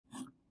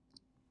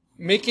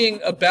making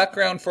a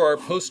background for our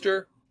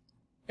poster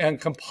and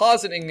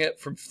compositing it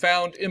from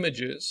found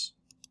images.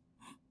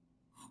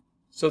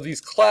 So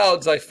these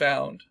clouds I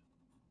found,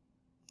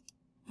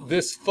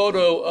 this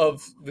photo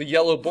of the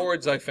yellow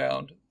boards I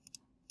found,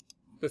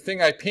 the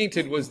thing I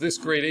painted was this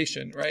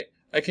gradation, right?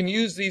 I can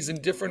use these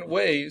in different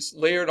ways,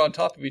 layered on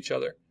top of each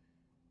other.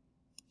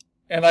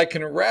 And I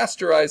can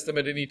rasterize them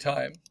at any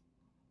time.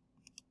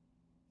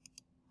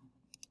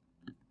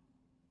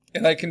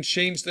 And I can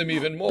change them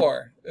even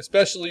more,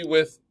 especially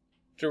with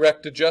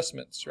direct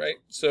adjustments, right?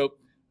 So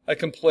I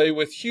can play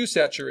with hue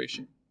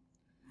saturation.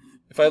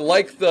 If I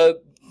like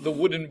the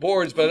wooden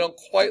boards, but I don't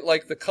quite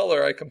like the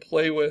color, I can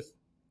play with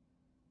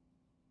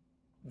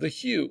the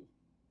hue,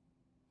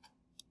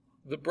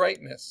 the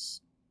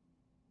brightness,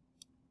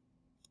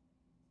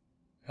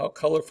 how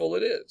colorful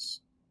it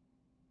is.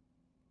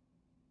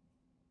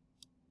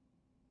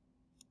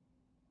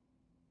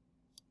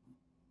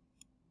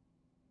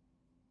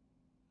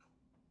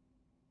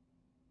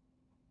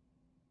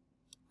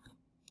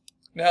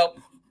 Now,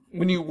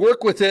 when you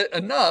work with it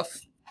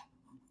enough,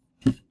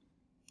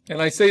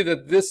 and I say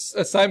that this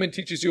assignment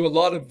teaches you a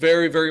lot of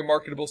very, very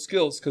marketable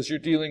skills because you're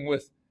dealing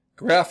with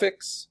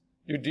graphics,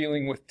 you're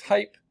dealing with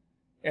type,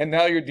 and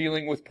now you're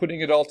dealing with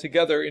putting it all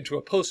together into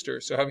a poster.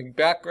 So having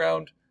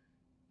background,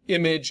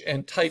 image,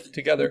 and type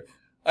together.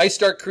 I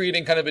start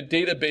creating kind of a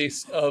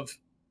database of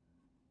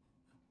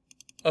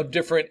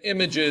different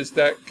images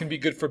that can be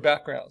good for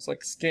backgrounds,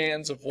 like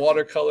scans of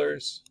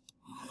watercolors,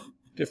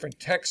 different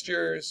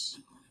textures.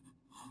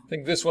 I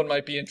think this one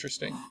might be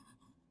interesting.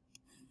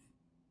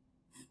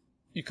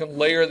 You can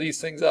layer these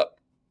things up.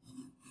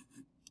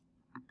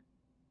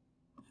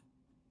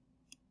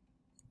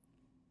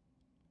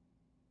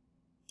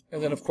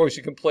 And then, of course,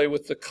 you can play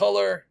with the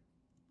color.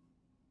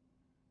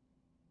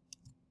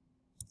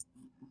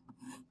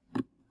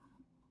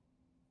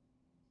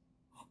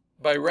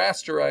 By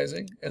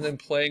rasterizing and then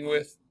playing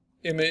with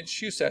image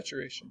hue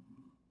saturation.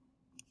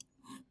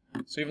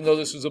 So even though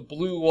this was a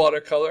blue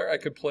watercolor, I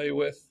could play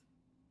with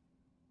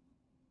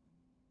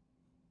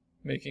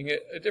making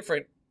it a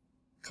different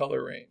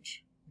color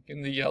range,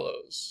 in the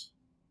yellows,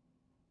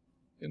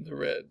 in the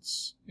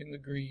reds, in the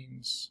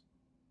greens.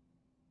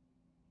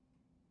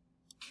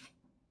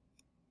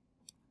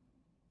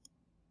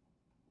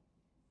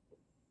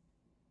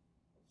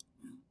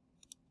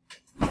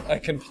 I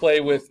can play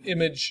with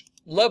image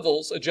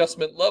levels,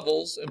 adjustment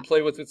levels, and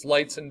play with its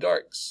lights and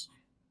darks.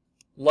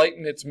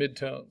 Lighten its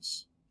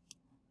midtones.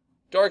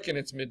 Darken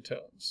its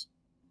midtones.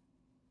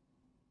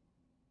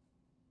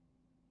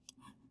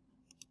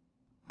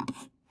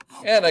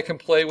 And I can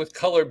play with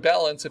color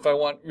balance if I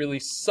want really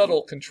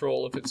subtle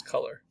control of its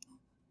color.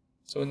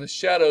 So in the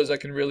shadows, I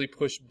can really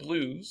push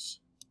blues.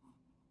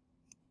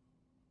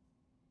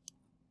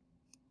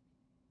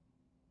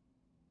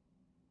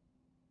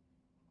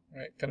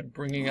 Right, kind of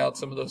bringing out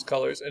some of those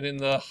colors. And in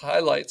the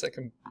highlights, I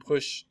can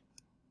push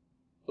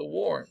the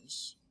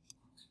warms.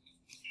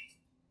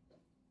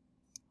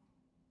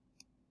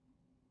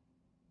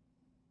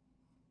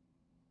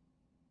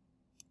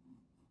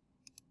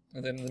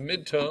 And then in the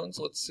midtones,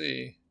 let's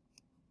see.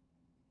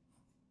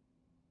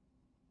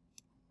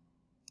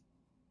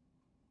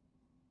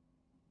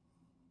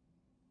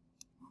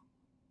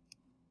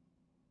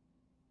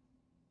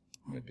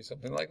 Maybe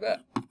something like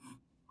that.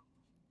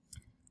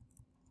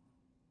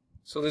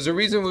 So there's a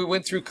reason we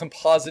went through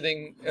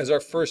compositing as our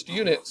first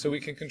unit, so we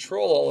can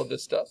control all of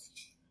this stuff.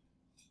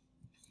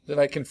 Then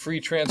I can free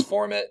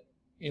transform it,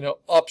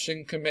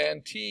 Option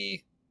Command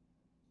T.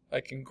 I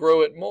can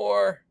grow it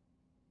more.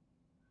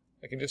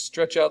 I can just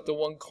stretch out the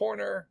one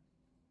corner.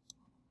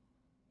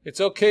 It's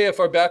okay if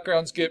our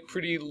backgrounds get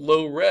pretty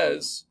low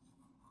res,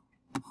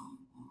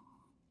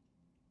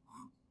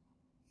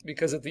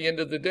 because at the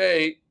end of the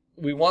day,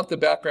 we want the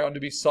background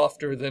to be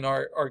softer than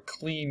our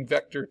clean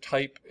vector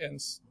type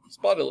and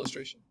spot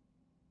illustration.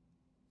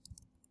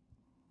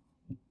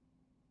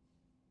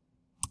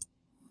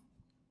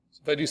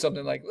 So if I do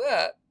something like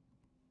that,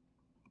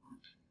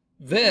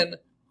 then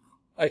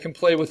I can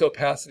play with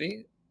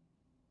opacity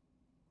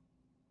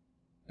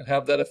and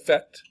have that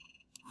affect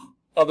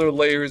other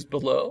layers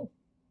below.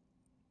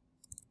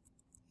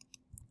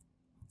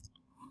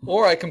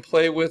 Or I can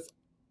play with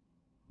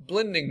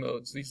blending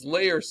modes, these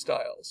layer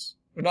styles.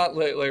 Or not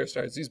layer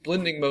styles, these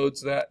blending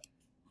modes that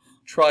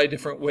try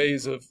different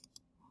ways of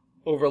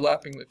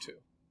overlapping the two,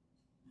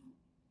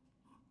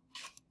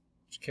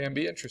 which can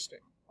be interesting.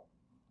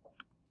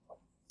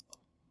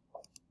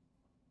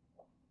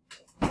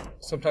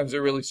 Sometimes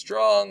they're really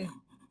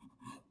strong,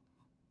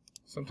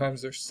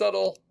 sometimes they're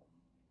subtle,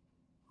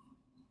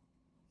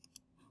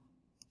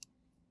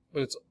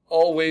 but it's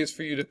all ways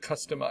for you to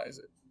customize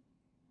it.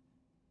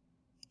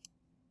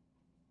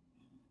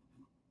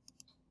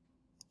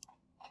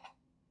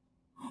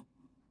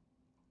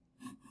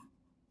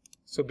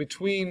 So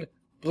between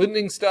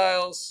blending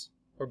styles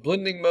or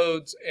blending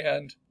modes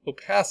and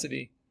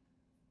opacity,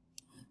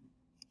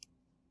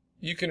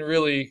 you can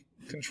really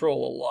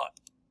control a lot.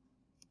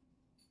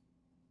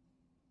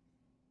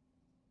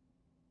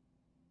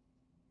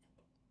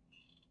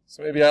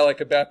 So maybe I like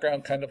a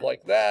background kind of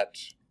like that.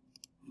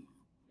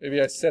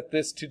 Maybe I set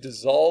this to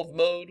dissolve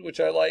mode, which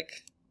I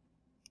like,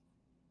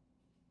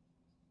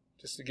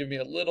 just to give me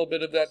a little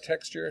bit of that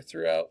texture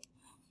throughout.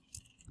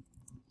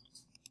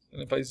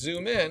 And if I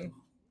zoom in,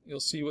 you'll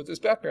see what this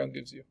background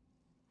gives you.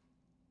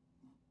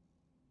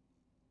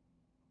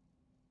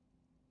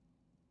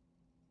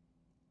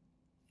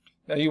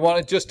 Now you want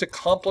it just to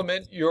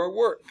complement your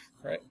work,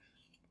 right?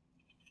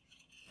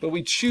 But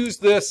we choose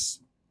this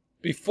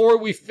before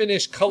we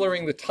finish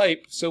coloring the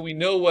type so we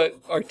know what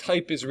our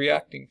type is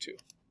reacting to.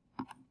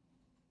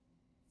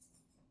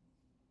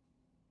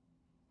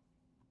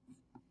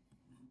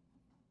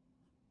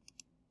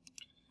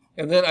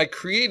 And then I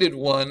created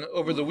one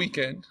over the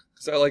weekend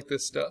because I like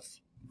this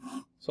stuff.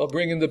 So I'll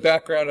bring in the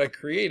background I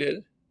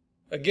created.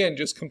 Again,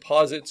 just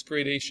composites,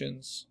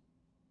 gradations.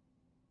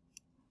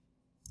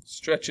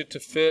 Stretch it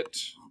to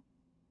fit.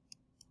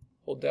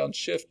 Hold down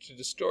Shift to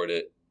distort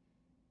it.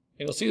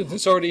 And you'll see that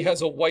this already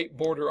has a white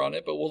border on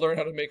it, but we'll learn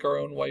how to make our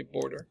own white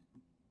border.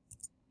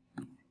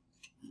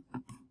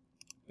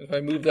 If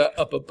I move that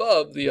up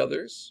above the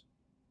others,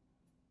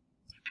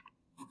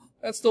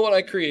 that's the one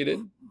I created,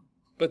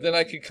 but then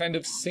I could kind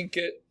of sync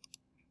it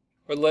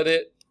or let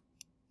it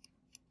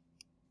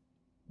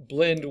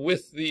blend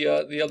with the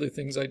other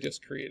things I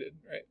just created,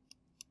 right?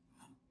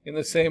 In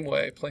the same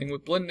way, playing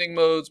with blending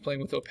modes,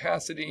 playing with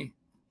opacity.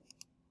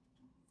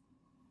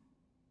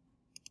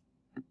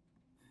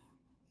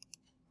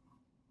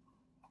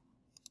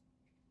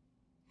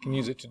 You can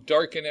use it to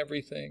darken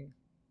everything.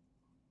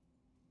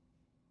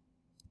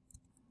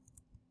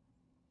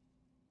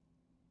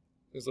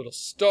 There's little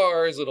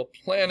stars, little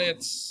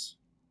planets.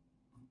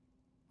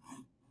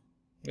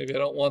 Maybe I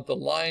don't want the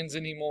lines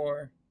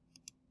anymore.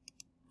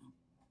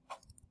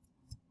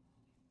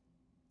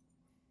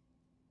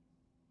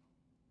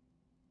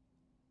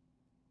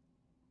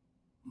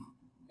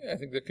 Yeah, I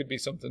think there could be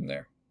something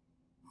there.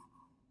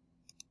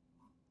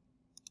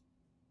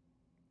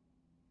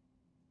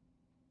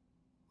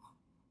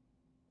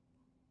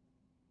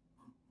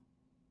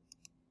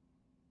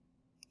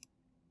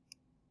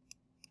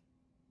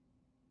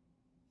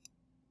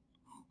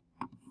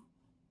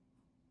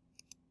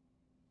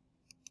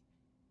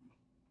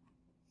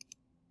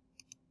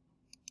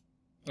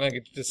 And I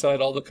get to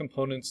decide all the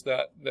components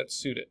that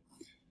suit it.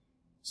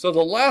 So the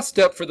last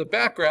step for the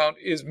background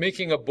is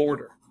making a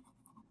border.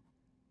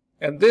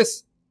 And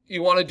this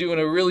you want to do in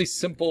a really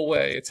simple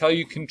way. It's how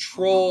you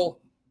control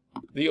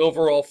the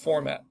overall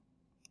format.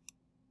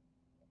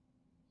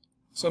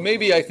 So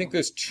maybe I think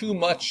there's too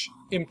much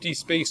empty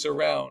space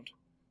around.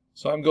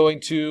 So I'm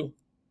going to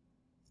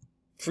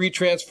free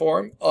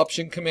transform,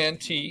 Option Command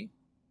T.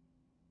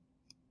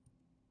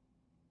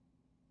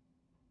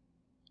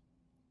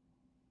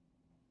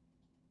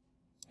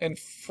 And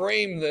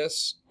frame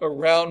this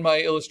around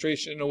my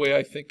illustration in a way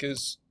I think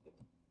is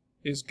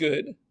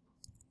good.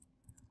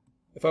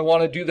 If I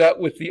want to do that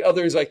with the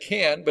others, I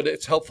can, but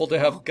it's helpful to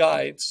have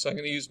guides. So I'm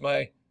going to use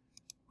my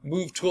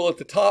move tool at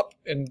the top,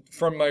 and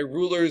from my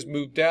rulers,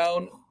 move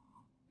down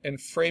and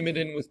frame it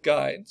in with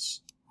guides.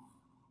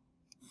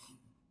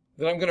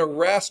 Then I'm going to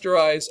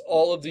rasterize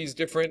all of these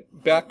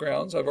different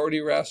backgrounds. I've already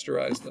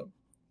rasterized them.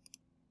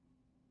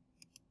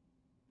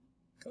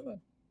 Come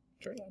on,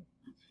 turn on.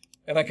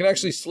 And I can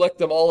actually select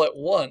them all at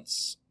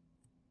once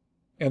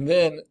and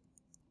then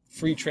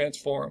free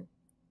transform.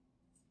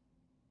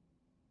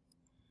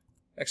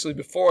 Actually,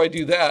 before I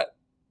do that,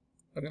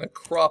 I'm going to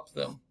crop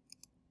them.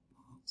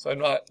 So I'm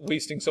not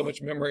wasting so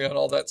much memory on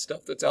all that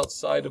stuff that's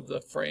outside of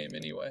the frame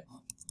anyway.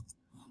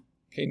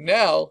 Okay,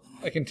 now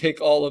I can take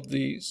all of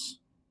these,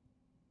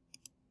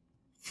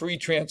 free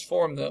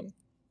transform them.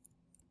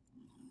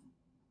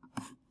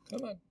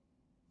 Come on,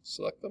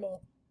 select them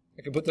all.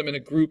 I can put them in a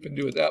group and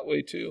do it that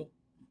way too.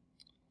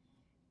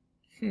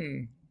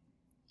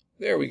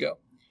 There we go.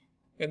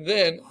 And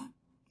then,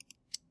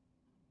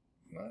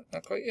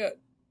 not quite yet.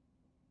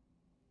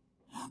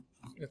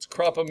 Let's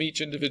crop them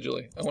each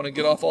individually. I want to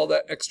get off all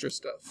that extra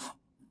stuff.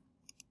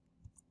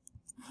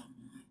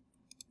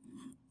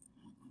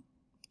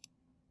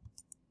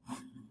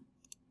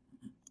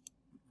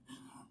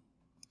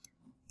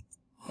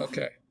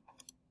 Okay.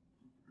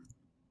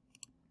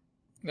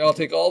 Now I'll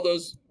take all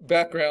those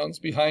backgrounds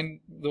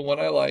behind the one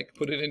I like,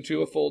 put it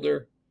into a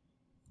folder,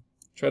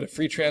 try to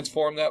free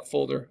transform that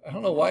folder. I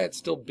don't know why it's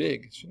still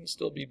big. It shouldn't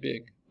still be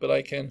big, but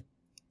I can.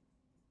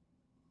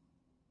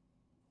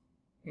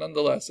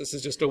 Nonetheless, this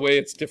is just a way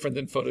it's different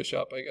than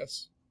Photoshop, I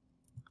guess.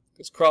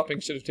 Because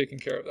cropping should have taken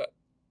care of that.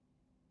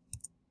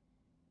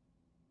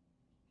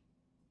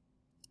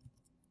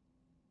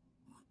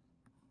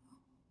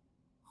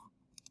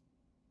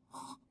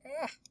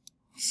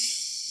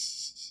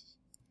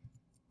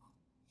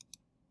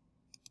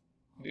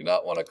 Do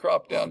not want to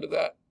crop down to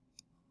that.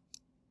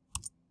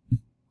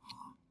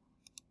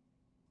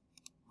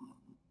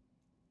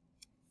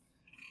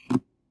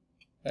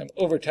 I'm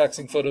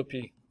overtaxing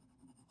Photopea,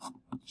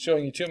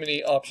 showing you too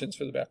many options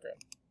for the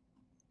background.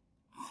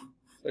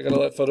 So I gotta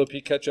let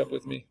Photopea catch up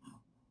with me.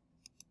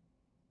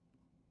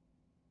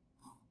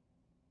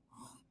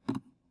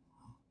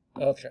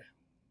 Okay.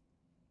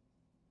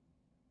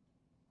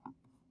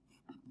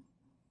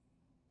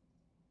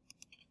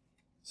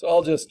 So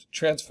I'll just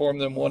transform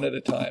them one at a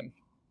time.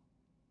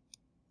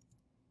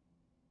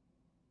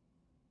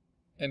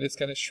 And it's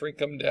going to shrink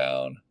them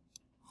down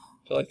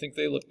until I think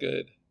they look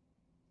good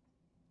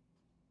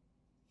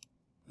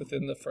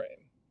within the frame.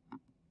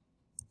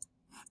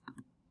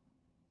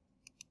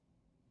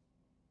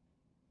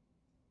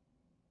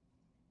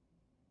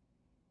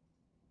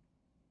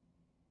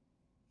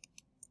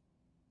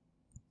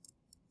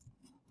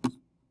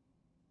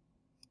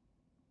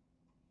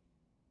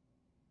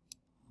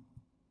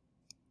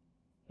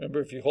 Remember,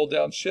 if you hold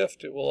down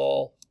Shift, it will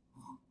all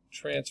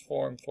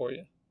transform for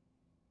you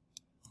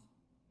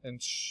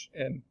and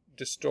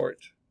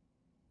distort.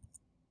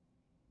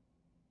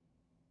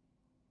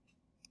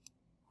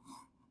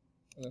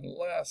 And then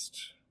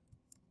last,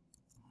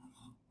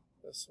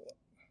 this one.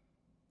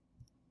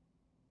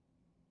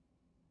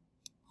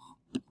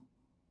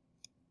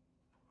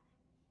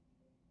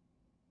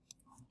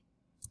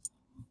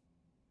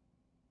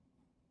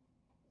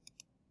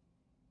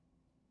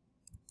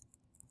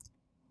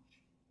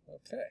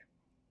 Okay.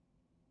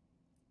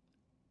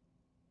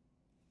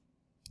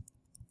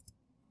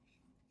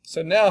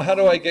 So now how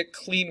do I get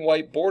clean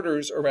white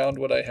borders around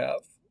what I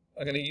have?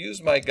 I'm going to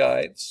use my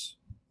guides.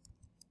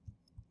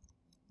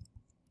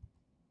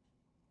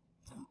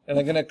 And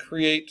I'm going to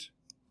create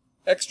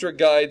extra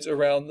guides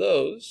around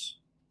those.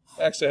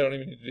 Actually, I don't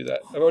even need to do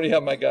that. I already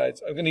have my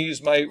guides. I'm going to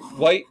use my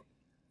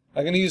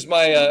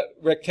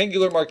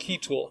rectangular marquee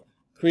tool.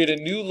 Create a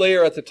new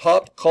layer at the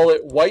top, call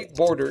it white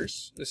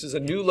borders. This is a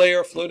new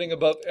layer floating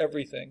above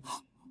everything.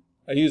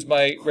 I use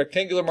my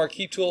rectangular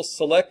marquee tool,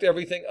 select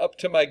everything up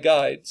to my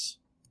guides,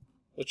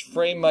 which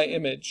frame my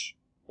image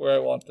where I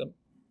want them.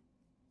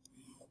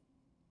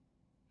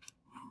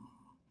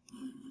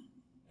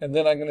 And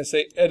then I'm going to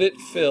say edit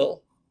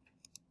fill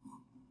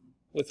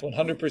with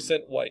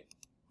 100% white.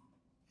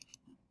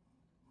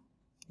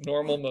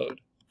 Normal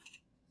mode.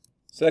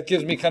 So that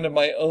gives me kind of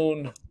my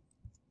own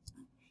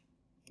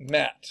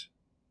matte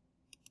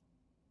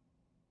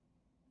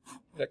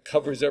that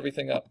covers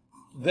everything up.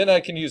 Then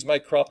I can use my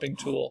cropping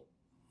tool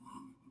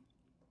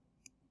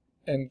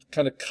and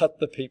kind of cut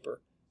the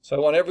paper. So I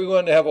want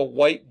everyone to have a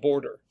white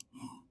border.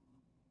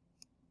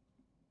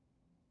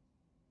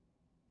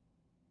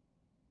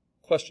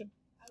 Question?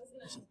 I was going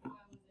to ask, why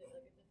was it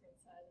like a different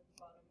size at the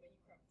bottom, but you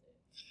cropped it?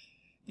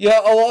 Yeah,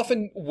 I'll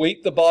often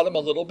weight the bottom a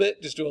little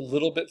bit, just do a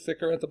little bit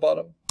thicker at the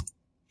bottom.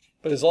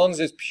 But as long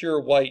as it's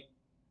pure white,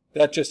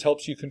 that just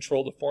helps you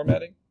control the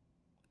formatting.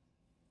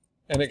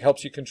 And it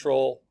helps you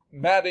control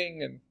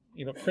matting and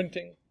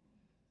printing.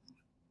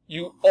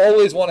 You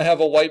always want to have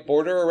a white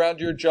border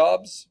around your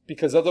jobs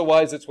because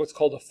otherwise it's what's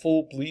called a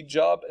full bleed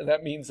job, and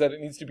that means that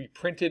it needs to be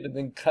printed and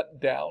then cut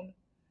down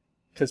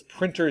because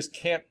printers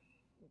can't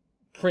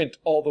print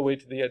all the way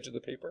to the edge of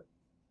the paper.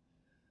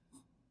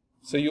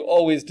 So you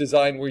always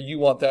design where you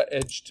want that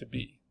edge to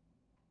be.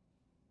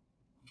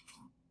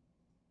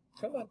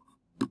 Come on,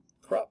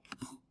 crop.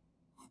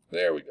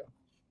 There we go.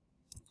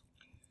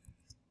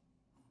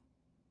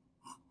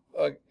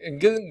 And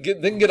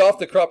then get off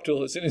the crop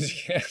tool as soon as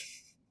you can.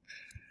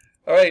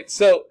 All right,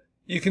 so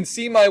you can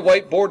see my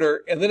white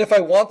border, and then if I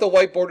want the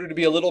white border to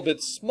be a little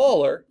bit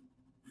smaller,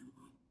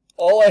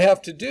 all I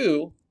have to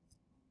do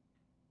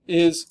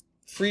is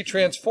free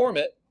transform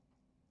it,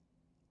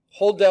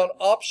 hold down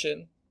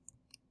Option,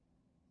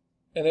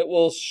 and it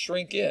will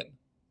shrink in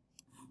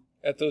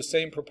at those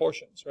same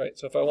proportions, right?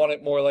 So if I want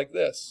it more like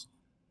this,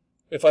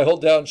 if I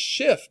hold down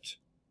Shift,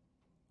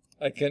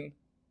 I can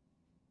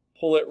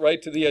pull it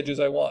right to the edges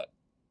I want.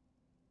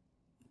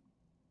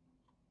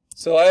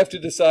 So I have to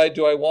decide,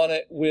 do I want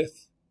it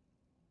with,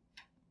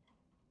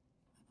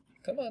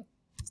 come on,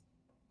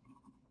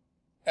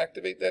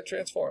 activate that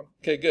transform.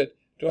 Okay, good.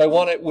 Do I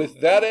want it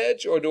with that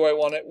edge or do I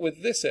want it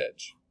with this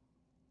edge?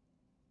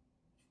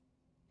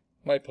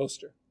 My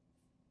poster.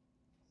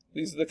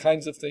 These are the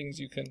kinds of things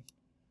you can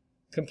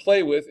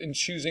play with in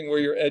choosing where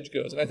your edge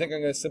goes. And I think I'm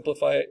going to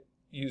simplify it,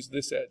 use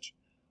this edge.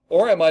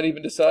 Or I might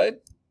even decide,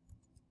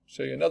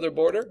 show you another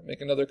border,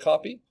 make another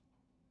copy.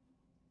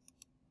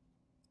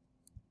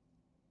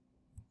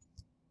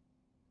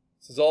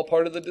 This is all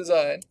part of the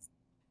design.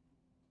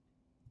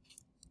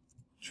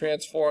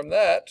 Transform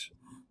that.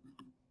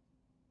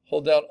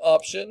 Hold down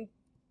Option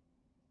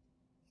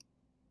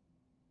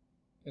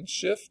and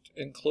Shift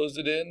and close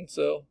it in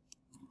so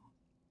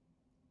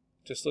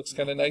it just looks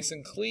kind of nice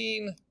and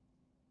clean.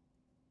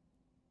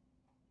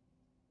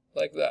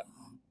 Like that.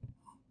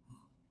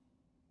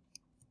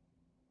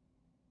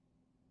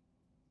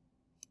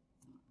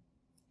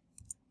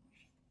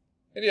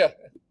 And yeah,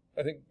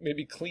 I think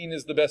maybe clean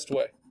is the best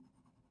way.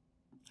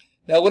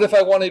 Now what if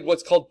I wanted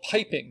what's called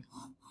piping?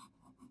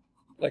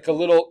 Like a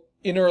little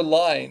inner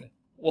line.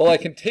 Well, I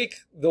can take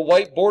the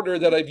white border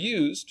that I've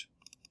used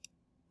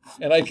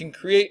and I can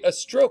create a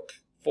stroke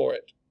for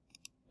it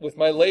with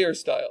my layer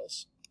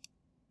styles.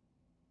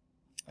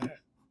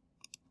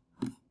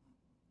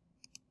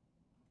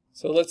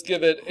 So let's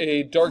give it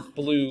a dark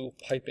blue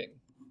piping.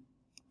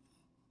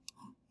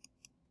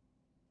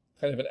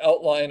 Kind of an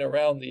outline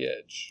around the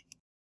edge.